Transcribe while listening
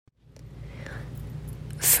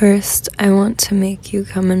First, I want to make you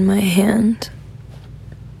come in my hand.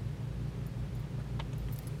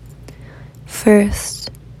 First,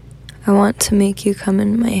 I want to make you come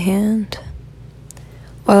in my hand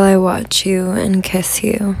while I watch you and kiss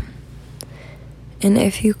you. And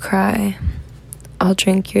if you cry, I'll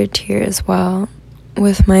drink your tears while,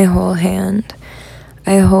 with my whole hand,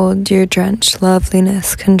 I hold your drenched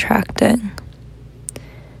loveliness contracting.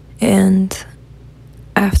 And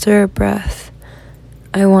after a breath,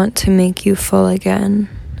 I want to make you full again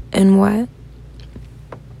and wet.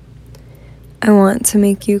 I want to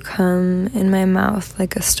make you come in my mouth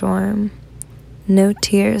like a storm. No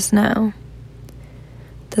tears now.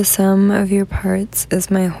 The sum of your parts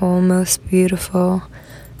is my whole most beautiful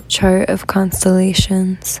chart of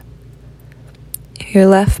constellations. Your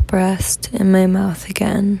left breast in my mouth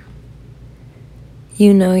again.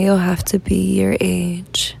 You know you'll have to be your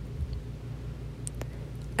age.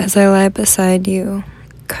 As I lie beside you,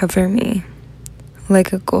 cover me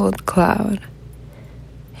like a gold cloud,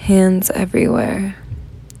 hands everywhere,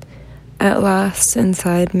 at last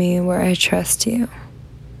inside me where I trust you.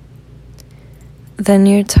 Then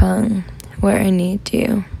your tongue where I need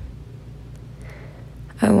you.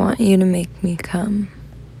 I want you to make me come.